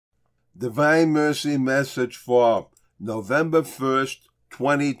Divine Mercy Message for November 1st,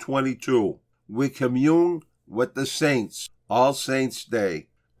 2022. We commune with the saints, All Saints' Day.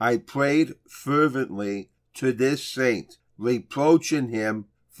 I prayed fervently to this saint, reproaching him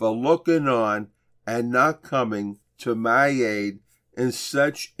for looking on and not coming to my aid in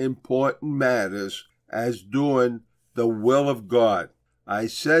such important matters as doing the will of God. I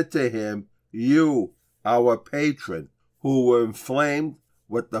said to him, "You, our patron, who were inflamed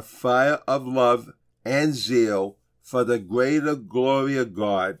with the fire of love and zeal for the greater glory of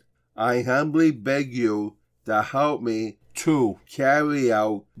God, I humbly beg you to help me to carry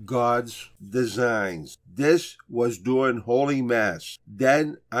out God's designs." This was during Holy Mass.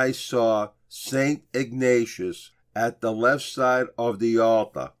 Then I saw Saint Ignatius at the left side of the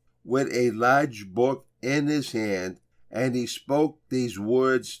altar with a large book in his hand, and he spoke these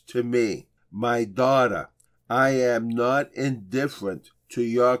words to me: "My daughter, I am not indifferent to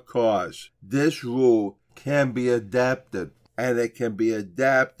your cause. This rule can be adapted, and it can be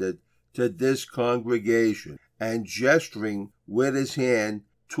adapted to this congregation." And gesturing with his hand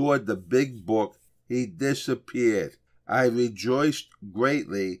toward the big book, he disappeared. I rejoiced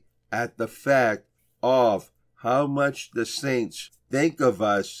greatly at the fact of how much the saints think of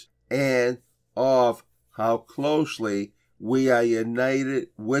us and of how closely we are united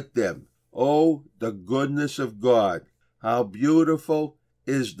with them. Oh, the goodness of God! How beautiful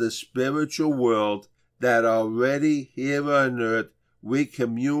is the spiritual world that already here on earth we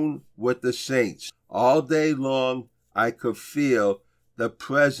commune with the saints. All day long I could feel the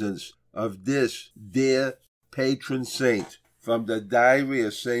presence of this dear patron saint. From the Diary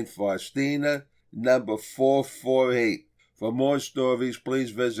of Saint Faustina, number 448. For more stories,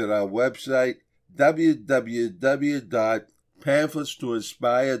 please visit our website,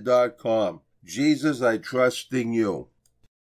 www.pamphletstoinspire.com. Jesus, I trust in you.